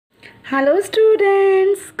Hello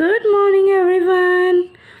students, good morning everyone.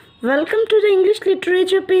 Welcome to the English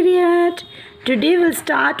literature period. Today we'll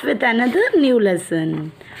start with another new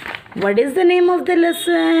lesson. What is the name of the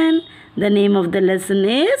lesson? The name of the lesson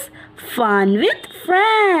is Fun with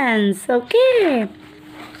Friends. Okay.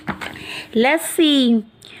 Let's see.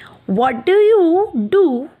 What do you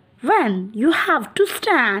do when you have to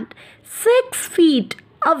stand 6 feet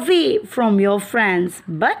away from your friends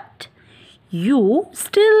but you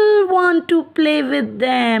still want to play with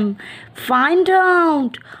them? Find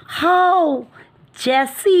out how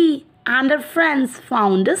Jessie and her friends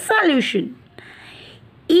found a solution.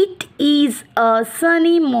 It is a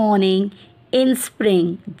sunny morning in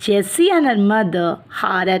spring. Jessie and her mother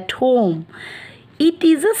are at home. It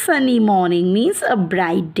is a sunny morning means a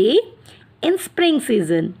bright day in spring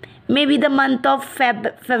season. Maybe the month of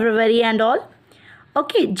February and all.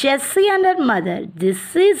 Okay, Jessie and her mother.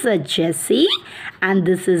 This is a Jessie and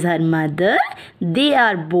this is her mother. They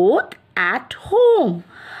are both at home.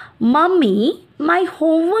 Mummy, my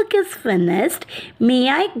homework is finished. May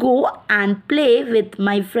I go and play with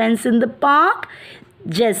my friends in the park?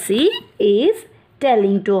 Jessie is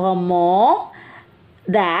telling to her mom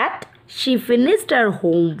that she finished her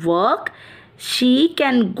homework. She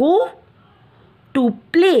can go to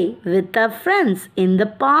play with her friends in the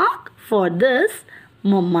park. For this,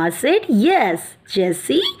 Mama said, yes,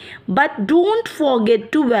 Jessie, but don't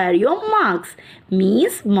forget to wear your marks.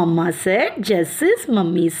 Means Mama said, Jessie's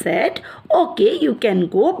mummy said, okay, you can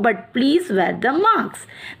go, but please wear the marks.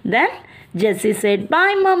 Then Jessie said,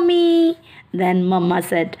 bye, mummy. Then Mama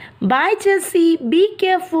said, bye, Jessie, be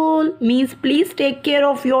careful. Means please take care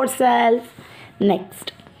of yourself.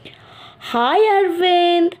 Next. Hi,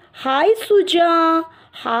 Arvind. Hi, Suja.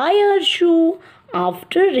 Hi, Arshu.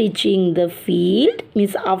 After reaching the field,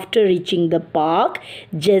 means after reaching the park,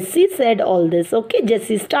 Jessie said all this. Okay,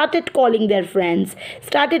 Jessie started calling their friends,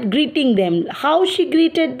 started greeting them. How she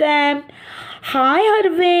greeted them? Hi,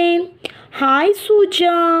 Arvind. Hi,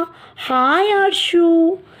 Suja. Hi,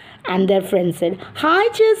 Arshu. And their friend said, hi,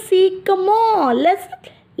 Jessie. Come on,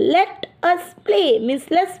 let us play.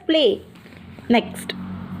 Means let's play. Next.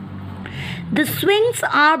 The swings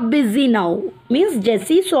are busy now. Means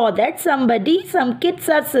Jessie saw that some kids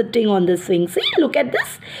are sitting on the swing. See, look at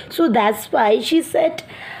this. So that's why she said,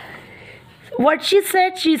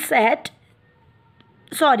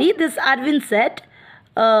 sorry, this Arvind said,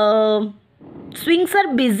 swings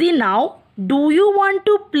are busy now. Do you want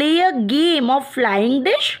to play a game of flying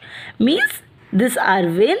dish? Means this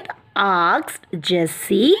Arvind asked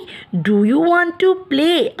Jessie, do you want to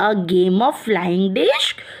play a game of flying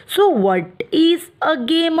dish? So what is a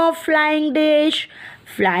game of flying dish?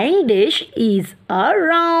 Flying dish is a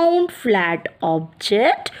round flat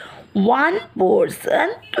object. One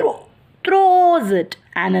person throws it,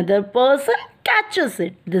 another person catches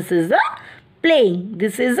it. This is a playing.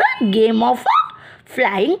 This is a game of a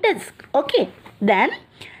flying disc. Okay, then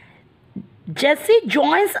Jessie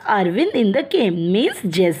joins Arvind in the game. Means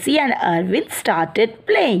Jessie and Arvind started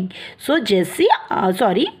playing. So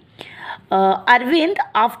Arvind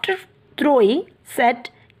after throwing said,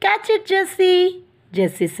 catch it, Jessie.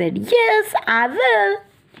 Jessie said, yes, I will.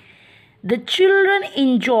 The children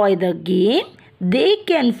enjoy the game. They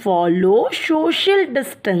can follow social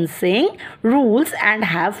distancing rules and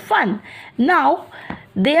have fun. Now,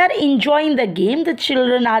 they are enjoying the game. The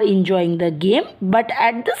children are enjoying the game, but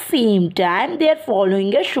at the same time they are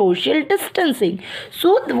following a social distancing.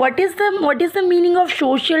 So what is the meaning of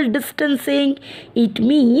social distancing? It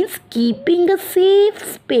means keeping a safe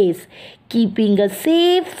space. Keeping a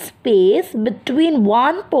safe space between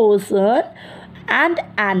one person and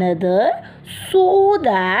another so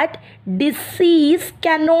that disease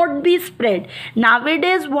cannot be spread.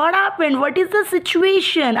 Nowadays, what happened? What is the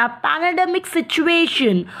situation? A pandemic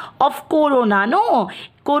situation of corona. No,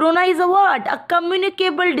 corona is a what? A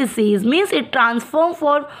communicable disease. Means it transforms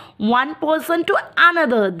from one person to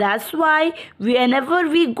another. That's why whenever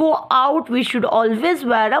we go out, we should always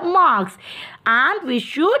wear a mask. And we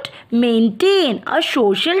should maintain a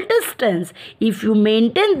social distance. If you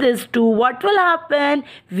maintain this too, what will happen?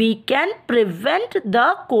 We can prevent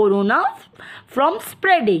the corona from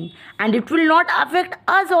spreading and it will not affect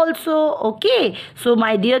us also. Okay, so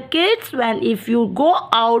my dear kids, if you go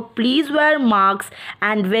out, please wear masks,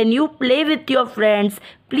 and when you play with your friends,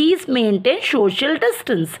 please maintain social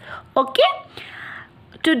distance. Okay,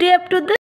 today up to this.